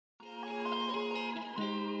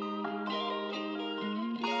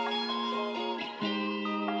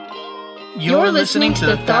You're listening to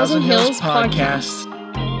the Thousand Hills Podcast.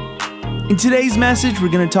 In today's message, we're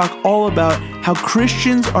going to talk all about how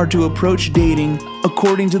Christians are to approach dating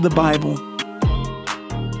according to the Bible.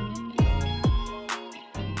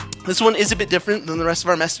 This one is a bit different than the rest of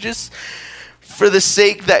our messages for the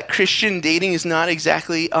sake that Christian dating is not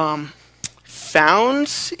exactly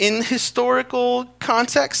found in historical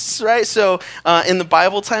contexts, right? So in the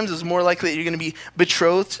Bible times, it's more likely that you're going to be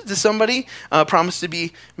betrothed to somebody, promised to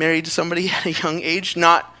be married to somebody at a young age,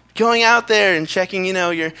 not going out there and checking,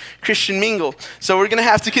 your Christian mingle. So we're going to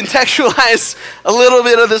have to contextualize a little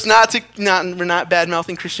bit of this. We're not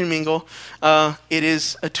bad-mouthing Christian mingle. It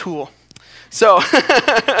is a tool. So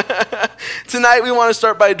tonight we want to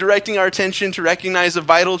start by directing our attention to recognize a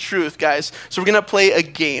vital truth, guys. So we're going to play a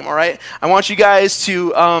game, all right? I want you guys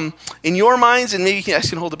to, in your minds, and maybe you guys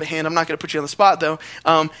can hold up a hand. I'm not going to put you on the spot, though.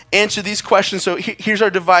 Answer these questions. So here's our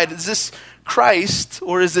divide. Is this Christ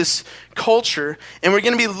or is this culture? And we're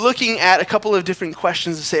going to be looking at a couple of different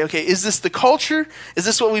questions to say, okay, is this the culture? Is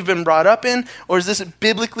this what we've been brought up in? Or is this a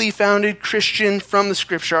biblically founded Christian from the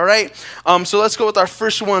scripture, all right? So let's go with our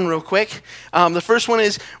first one real quick. The first one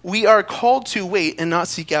is, we are called to wait and not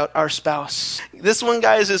seek out our spouse. This one,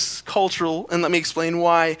 guys, is cultural, and let me explain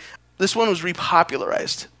why. This one was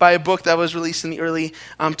repopularized by a book that was released in the early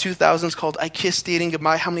 2000s called I Kissed Dating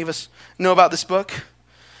Goodbye. How many of us know about this book?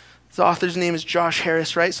 The author's name is Josh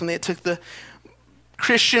Harris, right? Somebody that took the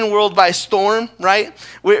Christian world by storm, right?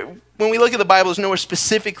 When we look at the Bible, there's nowhere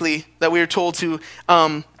specifically that we are told to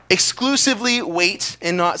exclusively wait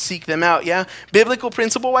and not seek them out, yeah? Biblical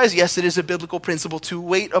principle-wise, yes, it is a biblical principle to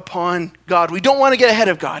wait upon God. We don't want to get ahead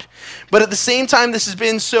of God. But at the same time, this has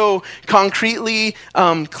been so concretely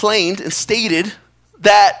claimed and stated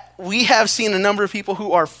that we have seen a number of people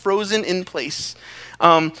who are frozen in place.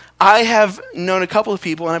 I have known a couple of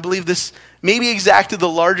people, and I believe this maybe exacted the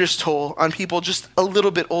largest toll on people just a little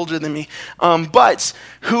bit older than me, but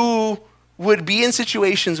who would be in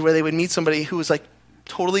situations where they would meet somebody who was like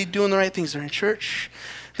totally doing the right things. They're in church.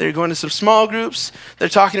 They're going to some small groups. They're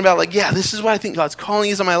talking about like, yeah, this is what I think God's calling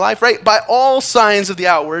is on my life, right? By all signs of the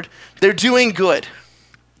outward, they're doing good.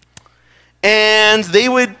 And they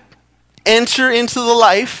would enter into the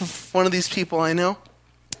life of one of these people I know,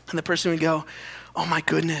 and the person would go, oh my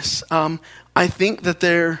goodness, I think that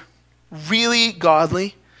they're really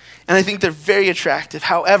godly, and I think they're very attractive.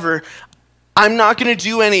 However, I'm not going to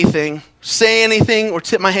do anything, say anything, or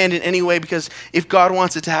tip my hand in any way, because if God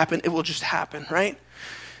wants it to happen, it will just happen, right?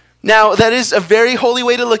 Now, that is a very holy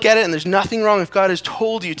way to look at it, and there's nothing wrong if God has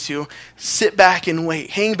told you to. Sit back and wait.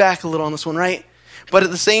 Hang back a little on this one, right? But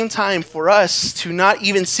at the same time, for us to not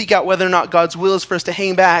even seek out whether or not God's will is for us to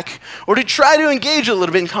hang back or to try to engage a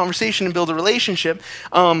little bit in conversation and build a relationship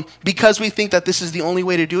because we think that this is the only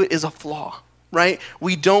way to do it is a flaw, right?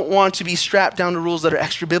 We don't want to be strapped down to rules that are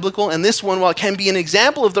extra biblical. And this one, while it can be an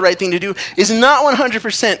example of the right thing to do, is not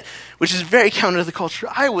 100%, which is very counter to the culture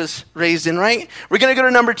I was raised in, right? We're going to go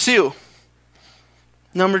to number two.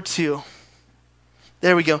 Number two.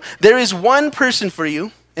 There we go. There is one person for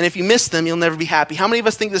you. And if you miss them, you'll never be happy. How many of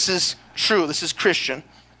us think this is true? This is Christian.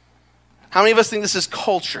 How many of us think this is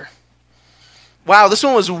culture? Wow, this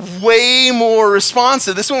one was way more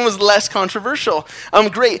responsive. This one was less controversial.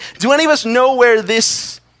 Great. Do any of us know where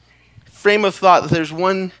this frame of thought that there's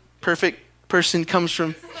one perfect person comes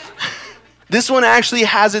from? This one actually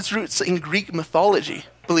has its roots in Greek mythology,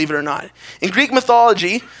 believe it or not. In Greek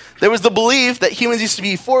mythology, there was the belief that humans used to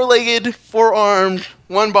be four-legged, four-armed,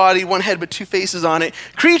 one body, one head, but two faces on it.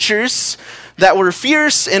 Creatures that were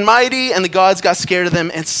fierce and mighty, and the gods got scared of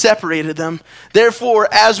them and separated them. Therefore,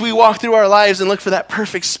 as we walk through our lives and look for that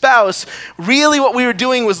perfect spouse, really what we were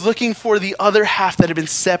doing was looking for the other half that had been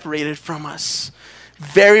separated from us.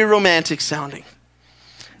 Very romantic sounding.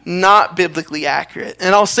 Not biblically accurate.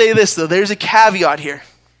 And I'll say this, though. There's a caveat here.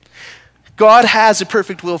 God has a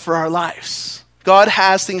perfect will for our lives. God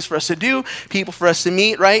has things for us to do, people for us to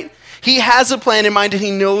meet, right? He has a plan in mind and he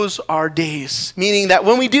knows our days. Meaning that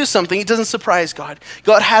when we do something, it doesn't surprise God.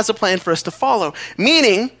 God has a plan for us to follow.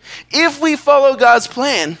 Meaning, if we follow God's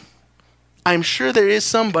plan, I'm sure there is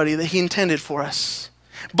somebody that he intended for us.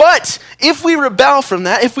 But if we rebel from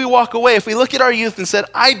that, if we walk away, if we look at our youth and said,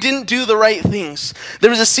 I didn't do the right things. There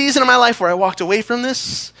was a season in my life where I walked away from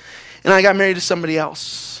this and I got married to somebody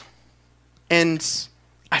else. And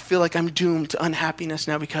I feel like I'm doomed to unhappiness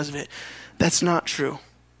now because of it. That's not true.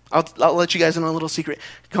 I'll let you guys in on a little secret.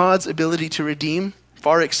 God's ability to redeem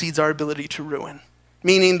far exceeds our ability to ruin.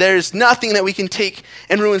 Meaning there's nothing that we can take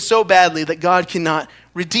and ruin so badly that God cannot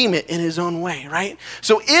redeem it in his own way, right?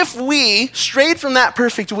 So if we strayed from that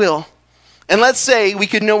perfect will And let's say we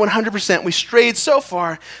could know 100% we strayed so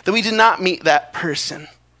far that we did not meet that person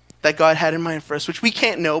that God had in mind for us, which we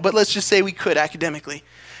can't know, but let's just say we could academically.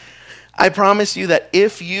 I promise you that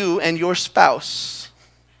if you and your spouse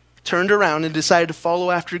turned around and decided to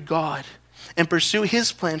follow after God and pursue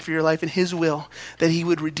his plan for your life and his will, that he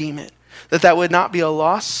would redeem it. That would not be a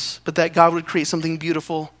loss, but that God would create something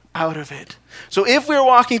beautiful out of it. So if we're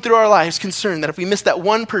walking through our lives concerned that if we miss that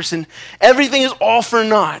one person, everything is all for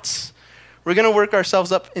naught, we're going to work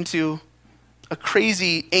ourselves up into a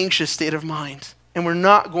crazy, anxious state of mind. And we're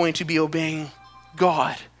not going to be obeying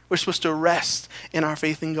God. We're supposed to rest in our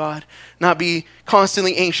faith in God, not be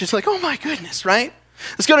constantly anxious, like, oh my goodness, right?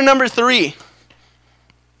 Let's go to number 3.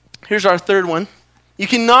 Here's our third one. You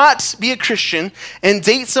cannot be a Christian and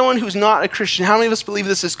date someone who's not a Christian. How many of us believe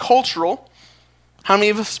this is cultural? How many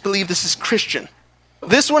of us believe this is Christian?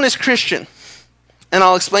 This one is Christian, and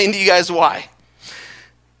I'll explain to you guys why.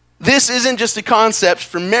 This isn't just a concept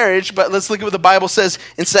for marriage, but let's look at what the Bible says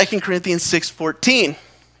in 2 Corinthians 6:14.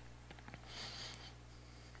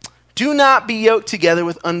 Do not be yoked together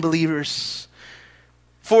with unbelievers.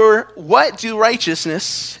 For what do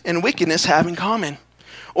righteousness and wickedness have in common?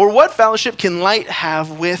 Or what fellowship can light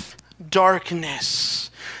have with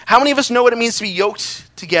darkness? How many of us know what it means to be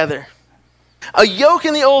yoked together? A yoke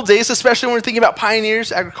in the old days, especially when we're thinking about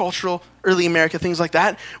pioneers, agricultural, early America, things like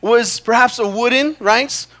that, was perhaps a wooden,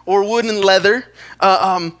 right, or wooden leather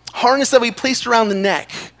harness that we placed around the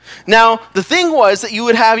neck. Now, the thing was that you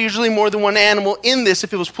would have usually more than one animal in this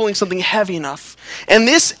if it was pulling something heavy enough. And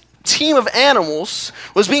this team of animals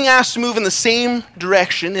was being asked to move in the same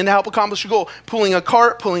direction and help accomplish a goal, pulling a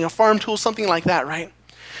cart, pulling a farm tool, something like that, right?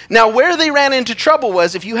 Now, where they ran into trouble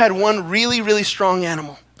was if you had one really, really strong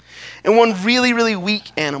animal and one really, really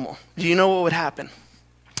weak animal. Do you know what would happen?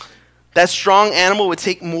 That strong animal would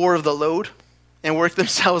take more of the load and work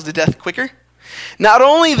themselves to death quicker. Not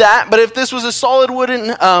only that, but if this was a solid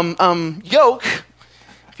wooden yoke,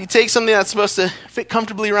 if you take something that's supposed to fit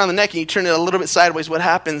comfortably around the neck and you turn it a little bit sideways, what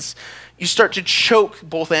happens? You start to choke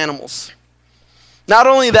both animals. Not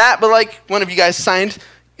only that, but like one of you guys signed,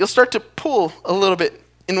 you'll start to pull a little bit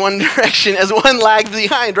in one direction as one lags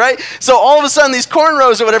behind, right? So all of a sudden these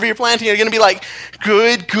cornrows or whatever you're planting are going to be like,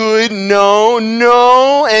 good,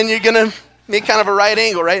 no, and you're going to make kind of a right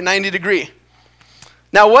angle, right? 90 degree.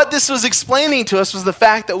 Now, what this was explaining to us was the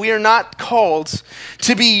fact that we are not called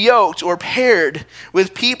to be yoked or paired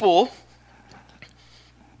with people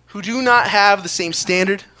who do not have the same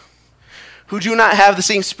standard, who do not have the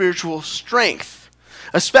same spiritual strength,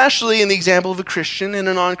 especially in the example of a Christian and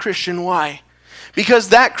a non-Christian. Why? Because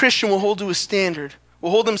that Christian will hold to a standard,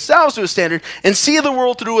 will hold themselves to a standard, and see the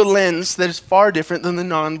world through a lens that is far different than the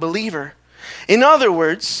non-believer. In other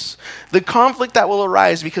words, the conflict that will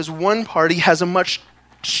arise because one party has a much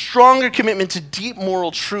stronger commitment to deep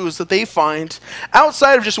moral truths that they find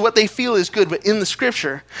outside of just what they feel is good, but in the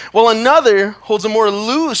scripture, while another holds a more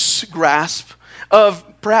loose grasp of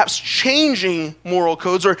perhaps changing moral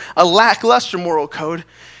codes or a lackluster moral code,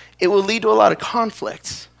 it will lead to a lot of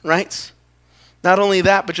conflict, right? Not only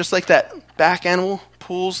that, but just like that back animal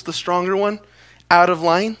pulls the stronger one out of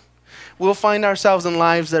line, we'll find ourselves in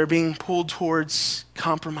lives that are being pulled towards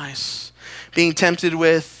compromise, being tempted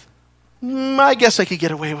with, I guess I could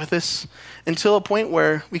get away with this, until a point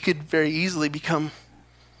where we could very easily become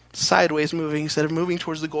sideways moving instead of moving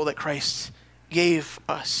towards the goal that Christ gave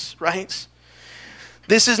us, right?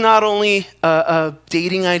 This is not only a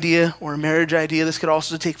dating idea or a marriage idea. This could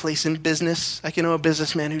also take place in business. I know a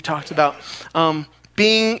businessman who talked about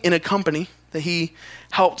being in a company that he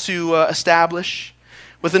helped to establish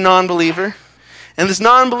with a non-believer. And this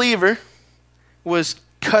non-believer was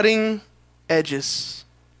cutting edges,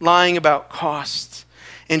 lying about costs,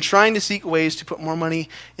 and trying to seek ways to put more money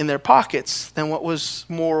in their pockets than what was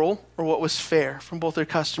moral or what was fair from both their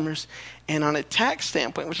customers and on a tax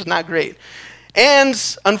standpoint, which is not great.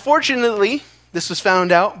 And unfortunately, this was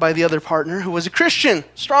found out by the other partner who was a Christian,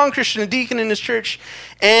 strong Christian, a deacon in his church,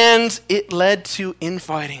 and it led to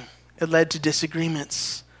infighting. It led to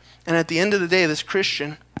disagreements. And at the end of the day, this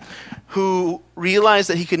Christian who realized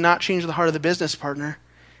that he could not change the heart of the business partner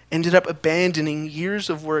ended up abandoning years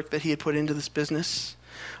of work that he had put into this business,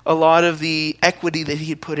 a lot of the equity that he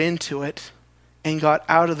had put into it, and got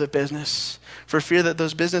out of the business for fear that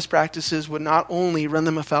those business practices would not only run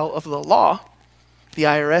them afoul of the law, the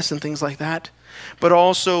IRS and things like that, but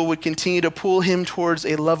also would continue to pull him towards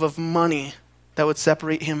a love of money that would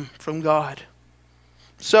separate him from God.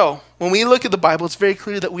 So, when we look at the Bible, it's very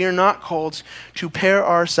clear that we are not called to pair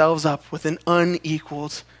ourselves up with an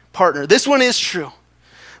unequaled partner. This one is true.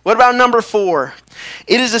 What about number 4?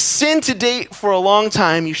 It is a sin to date for a long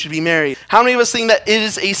time. You should be married. How many of us think that it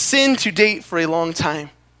is a sin to date for a long time?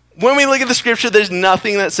 When we look at the scripture, there's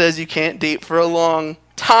nothing that says you can't date for a long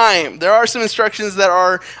time. There are some instructions that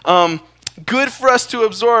are good for us to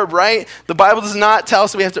absorb, right? The Bible does not tell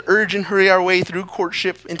us that we have to urge and hurry our way through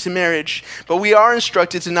courtship into marriage, but we are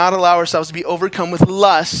instructed to not allow ourselves to be overcome with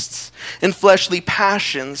lusts and fleshly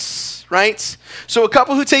passions, right? So a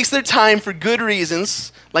couple who takes their time for good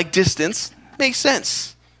reasons, like distance, makes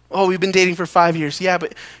sense. Oh, we've been dating for 5 years. Yeah,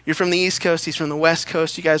 but you're from the East Coast, he's from the West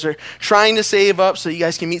Coast. You guys are trying to save up so you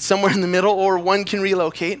guys can meet somewhere in the middle, or one can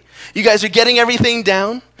relocate. You guys are getting everything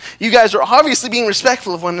down. You guys are obviously being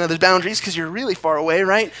respectful of one another's boundaries because you're really far away,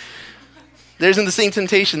 right? There isn't the same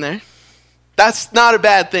temptation there. That's not a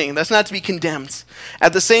bad thing. That's not to be condemned.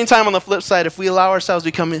 At the same time, on the flip side, if we allow ourselves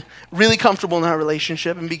to become really comfortable in our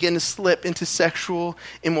relationship and begin to slip into sexual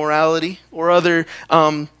immorality or other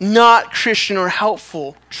not Christian or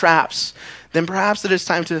helpful traps, then perhaps it is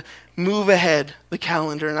time to move ahead the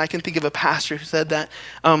calendar. And I can think of a pastor who said that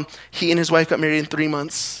he and his wife got married in 3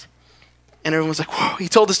 months. And everyone was like, whoa. He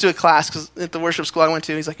told us to a class because at the worship school I went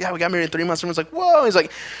to, he's like, yeah, we got married in 3 months. Everyone's like, whoa. He's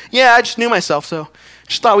like, yeah, I just knew myself, so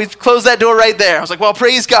just thought we'd close that door right there. I was like, well,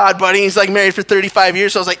 praise God, buddy. He's like married for 35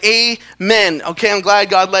 years. So I was like, amen. Okay, I'm glad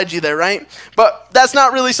God led you there, right? But that's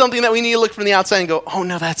not really something that we need to look from the outside and go, oh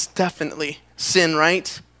no, that's definitely sin,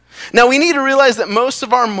 right? Now we need to realize that most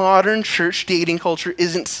of our modern church dating culture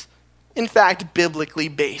isn't in fact biblically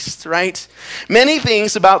based, right? Many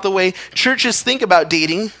things about the way churches think about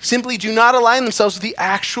dating simply do not align themselves with the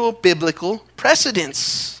actual biblical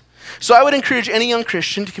precedents. So I would encourage any young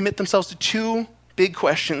Christian to commit themselves to 2 big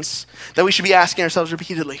questions that we should be asking ourselves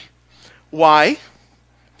repeatedly. Why?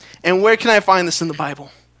 And where can I find this in the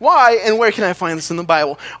Bible? Why and where can I find this in the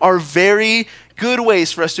Bible are very good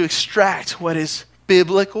ways for us to extract what is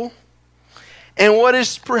biblical and what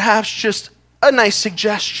is perhaps just a nice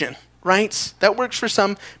suggestion, right? That works for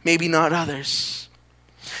some, maybe not others.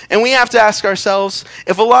 And we have to ask ourselves,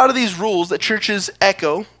 if a lot of these rules that churches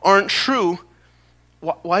echo aren't true,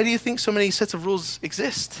 why do you think so many sets of rules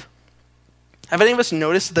exist? Have any of us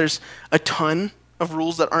noticed that there's a ton of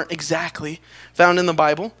rules that aren't exactly found in the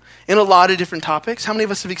Bible in a lot of different topics? How many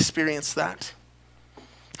of us have experienced that?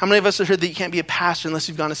 How many of us have heard that you can't be a pastor unless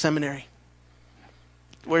you've gone to seminary?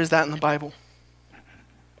 Where's that in the Bible?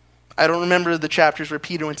 I don't remember the chapters where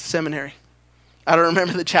Peter went to seminary. I don't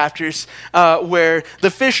remember the chapters where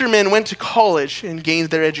the fishermen went to college and gained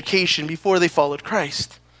their education before they followed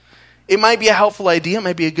Christ. It might be a helpful idea, it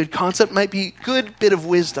might be a good concept, it might be a good bit of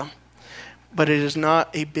wisdom, but it is not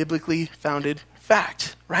a biblically founded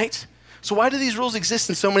fact, right? So why do these rules exist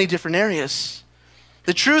in so many different areas?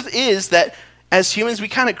 The truth is that as humans, we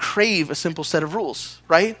kind of crave a simple set of rules,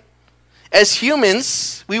 right? As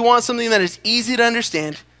humans, we want something that is easy to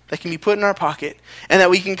understand, that can be put in our pocket, and that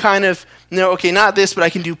we can kind of know, okay, not this, but I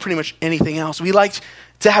can do pretty much anything else. We like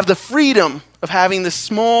to have the freedom of having this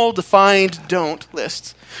small, defined don't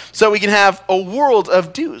list, so we can have a world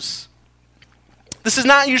of do's. This is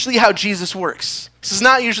not usually how Jesus works. This is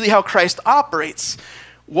not usually how Christ operates.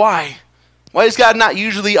 Why? Why does God not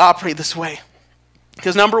usually operate this way?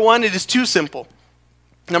 Because number 1, it is too simple.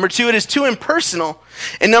 Number 2, it is too impersonal.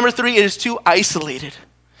 And number 3, it is too isolated.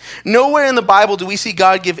 Nowhere in the Bible do we see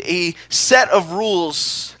God give a set of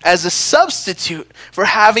rules as a substitute for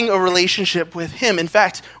having a relationship with him. In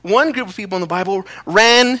fact, one group of people in the Bible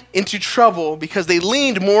ran into trouble because they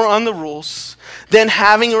leaned more on the rules than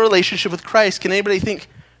having a relationship with Christ. Can anybody think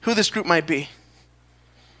who this group might be?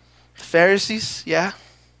 The Pharisees? Yeah.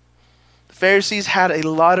 The Pharisees had a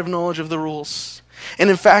lot of knowledge of the rules. And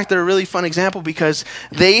in fact, they're a really fun example because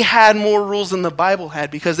they had more rules than the Bible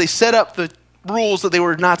had, because they set up the rules that they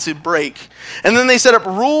were not to break. And then they set up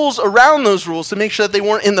rules around those rules to make sure that they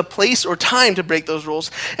weren't in the place or time to break those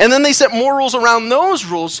rules. And then they set more rules around those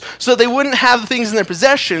rules so that they wouldn't have the things in their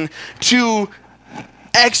possession to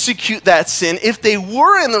execute that sin if they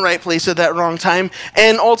were in the right place at that wrong time.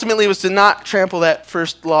 And ultimately it was to not trample that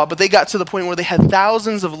first law. But they got to the point where they had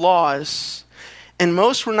thousands of laws, and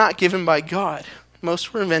most were not given by God.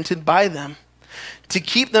 Most were invented by them to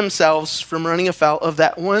keep themselves from running afoul of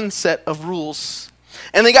that one set of rules.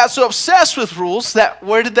 And they got so obsessed with rules that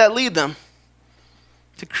where did that lead them?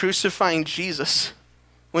 To crucifying Jesus.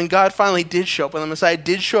 When God finally did show up, when the Messiah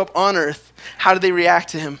did show up on earth, how did they react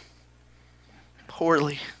to him?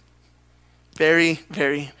 Poorly. Very,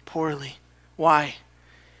 very poorly. Why?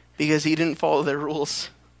 Because he didn't follow their rules.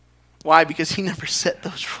 Why? Because he never set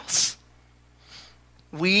those rules.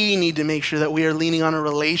 We need to make sure that we are leaning on a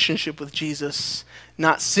relationship with Jesus,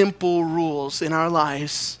 not simple rules in our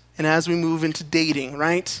lives and as we move into dating,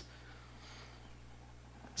 right?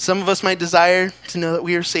 Some of us might desire to know that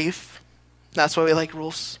we are safe. That's why we like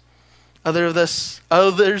rules. Some of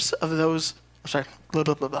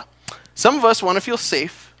us want to feel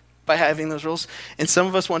safe by having those rules, and some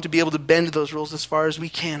of us want to be able to bend those rules as far as we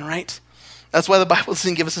can, right? That's why the Bible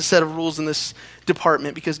doesn't give us a set of rules in this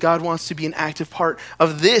department, because God wants to be an active part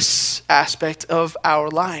of this aspect of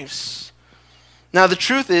our lives. Now, the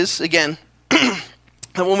truth is, again,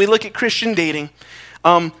 that when we look at Christian dating,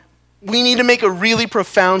 we need to make a really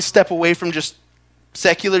profound step away from just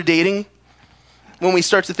secular dating when we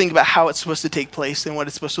start to think about how it's supposed to take place and what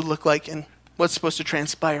it's supposed to look like and what's supposed to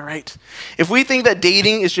transpire, right? If we think that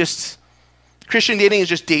Christian dating is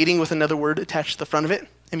just dating with another word attached to the front of it,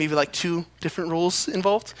 and maybe like 2 different rules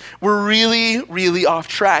involved, we're really, really off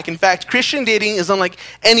track. In fact, Christian dating is unlike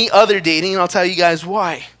any other dating, and I'll tell you guys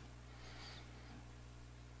why.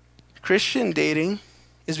 Christian dating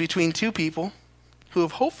is between 2 people who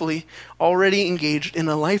have hopefully already engaged in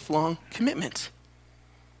a lifelong commitment,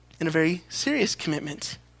 in a very serious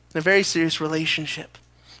commitment, in a very serious relationship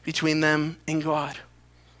between them and God.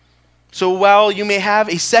 So while you may have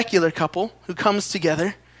a secular couple who comes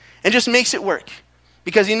together and just makes it work,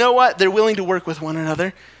 because you know what? They're willing to work with one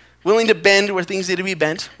another, willing to bend where things need to be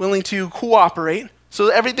bent, willing to cooperate, so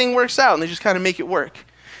that everything works out and they just kind of make it work.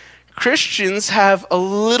 Christians have a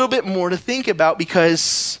little bit more to think about,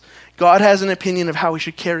 because God has an opinion of how we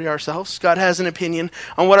should carry ourselves. God has an opinion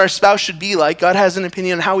on what our spouse should be like. God has an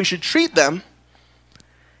opinion on how we should treat them.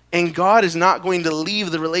 And God is not going to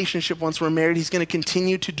leave the relationship once we're married. He's going to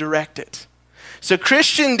continue to direct it. So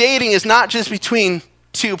Christian dating is not just between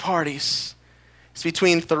 2 parties. It's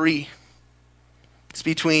between 3. It's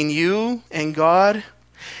between you and God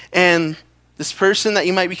and this person that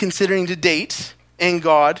you might be considering to date and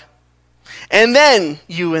God, and then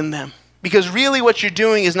you and them. Because really what you're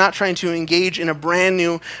doing is not trying to engage in a brand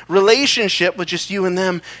new relationship with just you and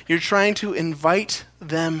them. You're trying to invite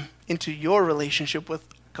them into your relationship with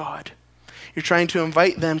God. You're trying to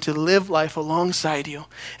invite them to live life alongside you.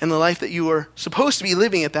 And the life that you are supposed to be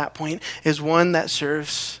living at that point is one that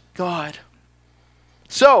serves God.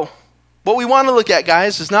 So, what we want to look at,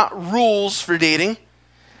 guys, is not rules for dating,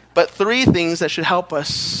 but 3 things that should help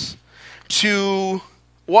us to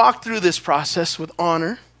walk through this process with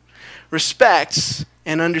honor, respect,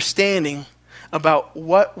 and understanding about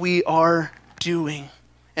what we are doing.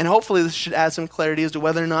 And hopefully this should add some clarity as to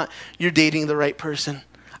whether or not you're dating the right person.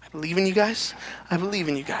 I believe in you guys. I believe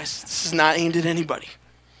in you guys. This is not aimed at anybody.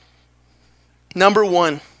 Number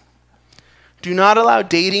 1, do not allow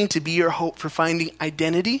dating to be your hope for finding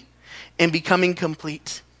identity and becoming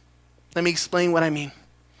complete. Let me explain what I mean.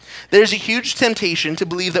 There's a huge temptation to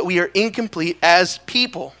believe that we are incomplete as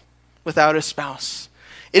people without a spouse.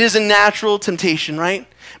 It is a natural temptation, right?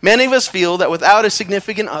 Many of us feel that without a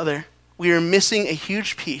significant other, we are missing a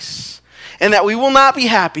huge piece, and that we will not be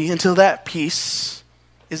happy until that piece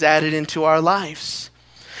is added into our lives.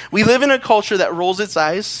 We live in a culture that rolls its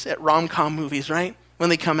eyes at rom-com movies, right? When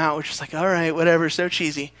they come out, we're just like, all right, whatever, so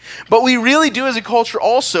cheesy. But we really do as a culture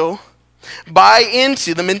also buy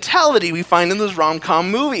into the mentality we find in those rom-com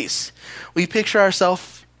movies. We picture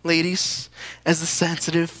ourselves, ladies, as the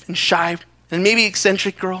sensitive and shy and maybe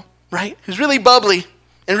eccentric girl, right? Who's really bubbly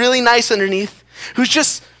and really nice underneath, who's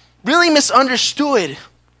just really misunderstood.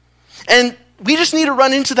 And we just need to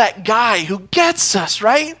run into that guy who gets us,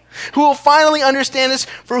 right? Who will finally understand us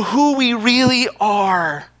for who we really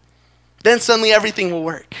are. Then suddenly everything will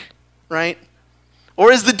work, right?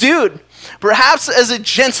 Or as the dude, perhaps as a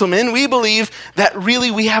gentleman, we believe that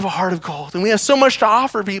really we have a heart of gold and we have so much to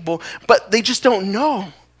offer people, but they just don't know.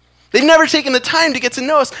 They've never taken the time to get to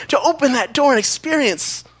know us, to open that door and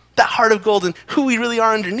experience that heart of gold and who we really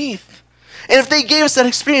are underneath. And if they gave us that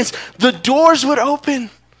experience, the doors would open.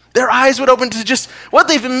 Their eyes would open to just what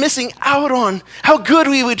they've been missing out on, how good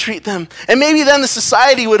we would treat them. And maybe then the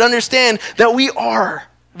society would understand that we are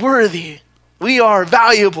worthy. We are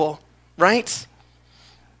valuable, right?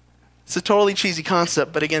 It's a totally cheesy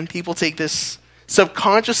concept, but again, people take this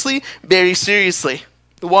subconsciously very seriously.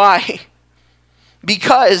 Why?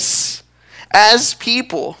 Because as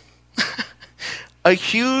people, a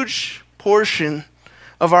huge portion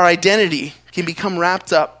of our identity can become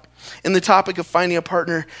wrapped up in the topic of finding a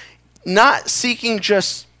partner, not seeking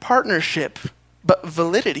just partnership, but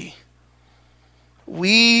validity.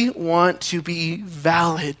 We want to be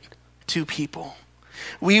valid to people.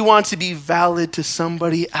 We want to be valid to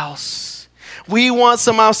somebody else. We want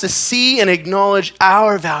someone else to see and acknowledge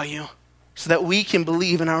our value so that we can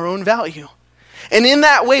believe in our own value. And in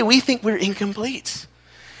that way, we think we're incomplete.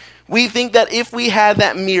 We think that if we had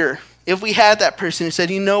that mirror if we had that person who said,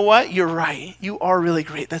 you know what, you're right, you are really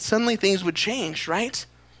great, that suddenly things would change, right?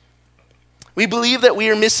 We believe that we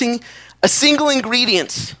are missing a single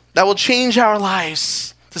ingredient that will change our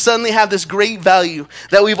lives to suddenly have this great value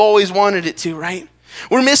that we've always wanted it to, right?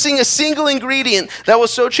 We're missing a single ingredient that will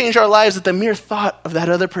so change our lives that the mere thought of that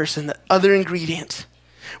other person, that other ingredient,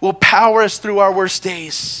 will power us through our worst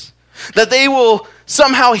days. That they will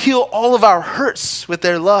somehow heal all of our hurts with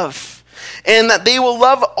their love. And that they will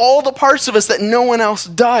love all the parts of us that no one else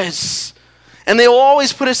does. And they will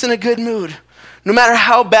always put us in a good mood, no matter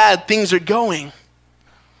how bad things are going.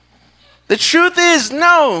 The truth is,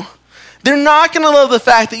 no. They're not going to love the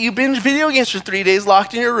fact that you binge video games for 3 days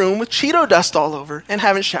locked in your room with Cheeto dust all over and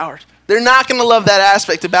haven't showered. They're not going to love that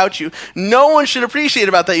aspect about you. No one should appreciate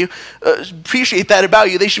that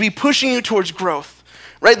about you. They should be pushing you towards growth,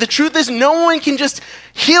 right? The truth is, no one can just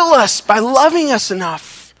heal us by loving us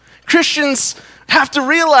enough. Christians have to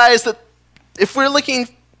realize that if we're looking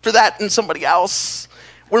for that in somebody else,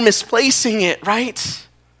 we're misplacing it, right?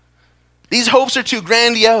 These hopes are too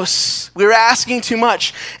grandiose. We're asking too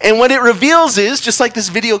much. And what it reveals is, just like this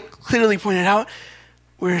video clearly pointed out,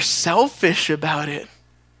 we're selfish about it.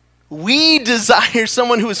 We desire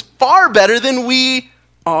someone who is far better than we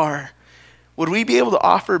are. Would we be able to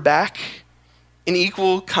offer back in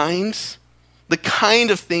equal kinds the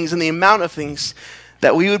kind of things and the amount of things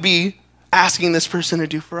that we would be asking this person to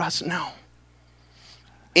do for us? No.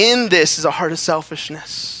 In this is a heart of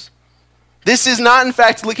selfishness. This is not, in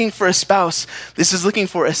fact, looking for a spouse. This is looking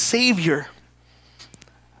for a savior.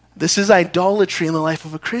 This is idolatry in the life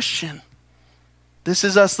of a Christian. This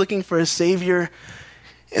is us looking for a savior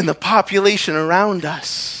in the population around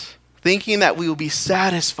us, thinking that we will be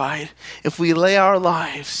satisfied if we lay our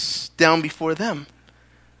lives down before them.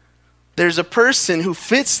 There's a person who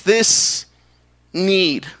fits this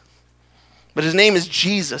need, but his name is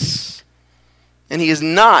Jesus. And he is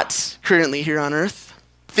not currently here on earth,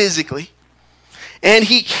 physically. And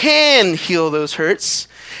he can heal those hurts.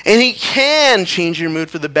 And he can change your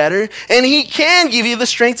mood for the better. And he can give you the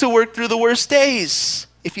strength to work through the worst days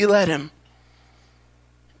if you let him.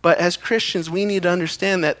 But as Christians, we need to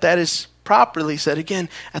understand that that is properly said, again,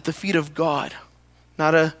 at the feet of God,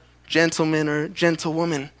 not a gentleman or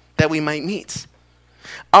gentlewoman that we might meet.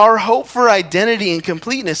 Our hope for identity and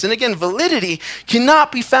completeness, and again, validity,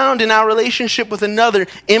 cannot be found in our relationship with another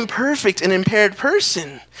imperfect and impaired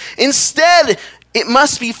person. Instead, it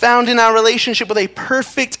must be found in our relationship with a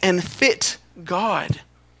perfect and fit God.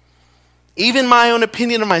 Even my own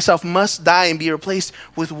opinion of myself must die and be replaced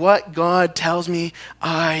with what God tells me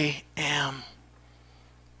I am.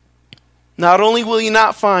 Not only will you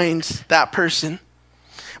not find that person,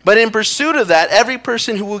 but in pursuit of that, every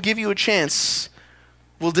person who will give you a chance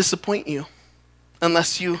will disappoint you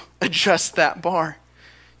unless you adjust that bar.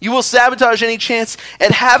 You will sabotage any chance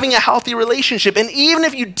at having a healthy relationship. And even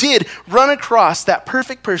if you did run across that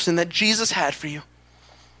perfect person that Jesus had for you,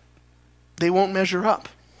 they won't measure up.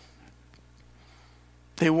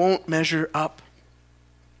 They won't measure up.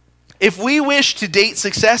 If we wish to date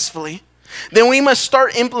successfully, then we must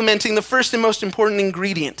start implementing the first and most important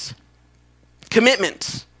ingredient: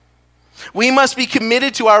 commitment. We must be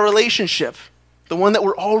committed to our relationship, the one that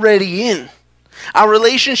we're already in, our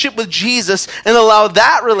relationship with Jesus, and allow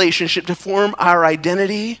that relationship to form our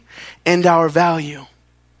identity and our value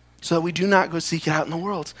so that we do not go seek it out in the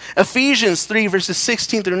world. Ephesians 3 verses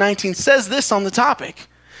 16 through 19 says this on the topic: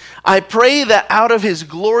 I pray that out of his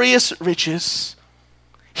glorious riches,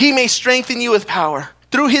 he may strengthen you with power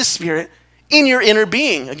through his Spirit in your inner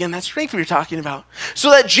being. Again, that strength we were talking about.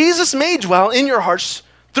 So that Jesus may dwell in your hearts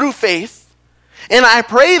through faith. And I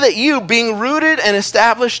pray that you, being rooted and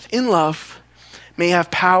established in love, may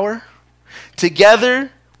have power,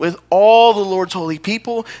 together with all the Lord's holy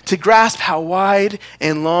people, to grasp how wide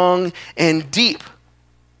and long and deep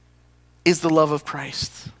is the love of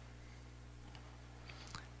Christ.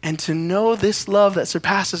 And to know this love that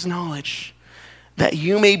surpasses knowledge, that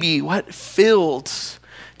you may be filled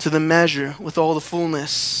to the measure with all the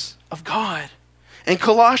fullness of God. And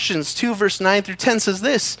Colossians 2 verse 9 through 10 says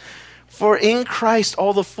this: for in Christ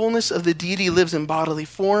all the fullness of the deity lives in bodily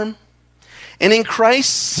form. And in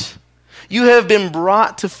Christ you have been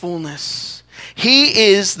brought to fullness.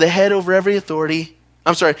 He is the head over every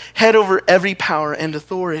head over every power and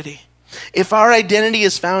authority. If our identity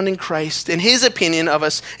is found in Christ and his opinion of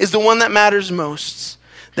us is the one that matters most,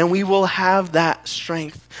 then we will have that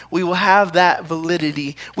strength. We will have that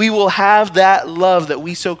validity. We will have that love that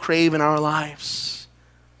we so crave in our lives.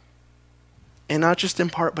 And not just in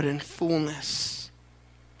part, but in fullness.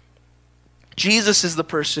 Jesus is the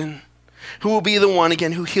person who will be the one,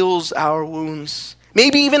 again, who heals our wounds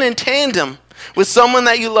maybe even in tandem with someone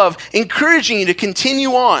that you love, encouraging you to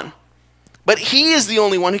continue on. But he is the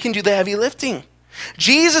only one who can do the heavy lifting.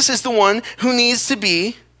 Jesus is the one who needs to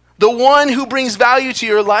be the one who brings value to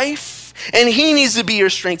your life, and he needs to be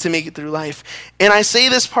your strength to make it through life. And I say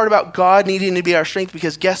this part about God needing to be our strength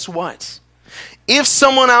because guess what? If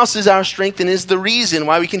someone else is our strength and is the reason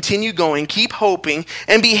why we continue going, keep hoping,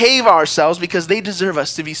 and behave ourselves because they deserve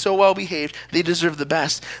us to be so well behaved, they deserve the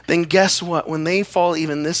best, then guess what? When they fall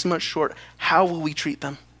even this much short, how will we treat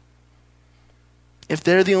them? If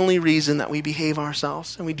they're the only reason that we behave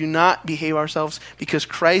ourselves, and we do not behave ourselves because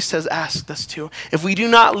Christ has asked us to, if we do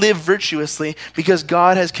not live virtuously because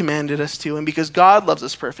God has commanded us to, and because God loves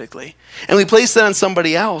us perfectly, and we place that on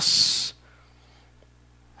somebody else,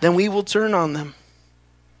 then we will turn on them.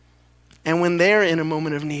 And when they're in a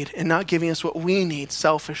moment of need and not giving us what we need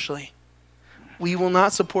selfishly, we will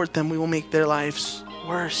not support them. We will make their lives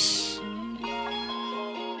worse.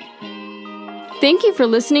 Thank you for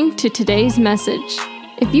listening to today's message.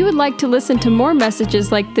 If you would like to listen to more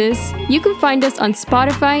messages like this, you can find us on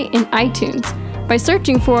Spotify and iTunes by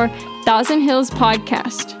searching for Thousand Hills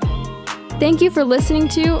Podcast. Thank you for listening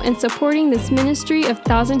to and supporting this ministry of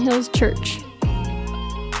Thousand Hills Church.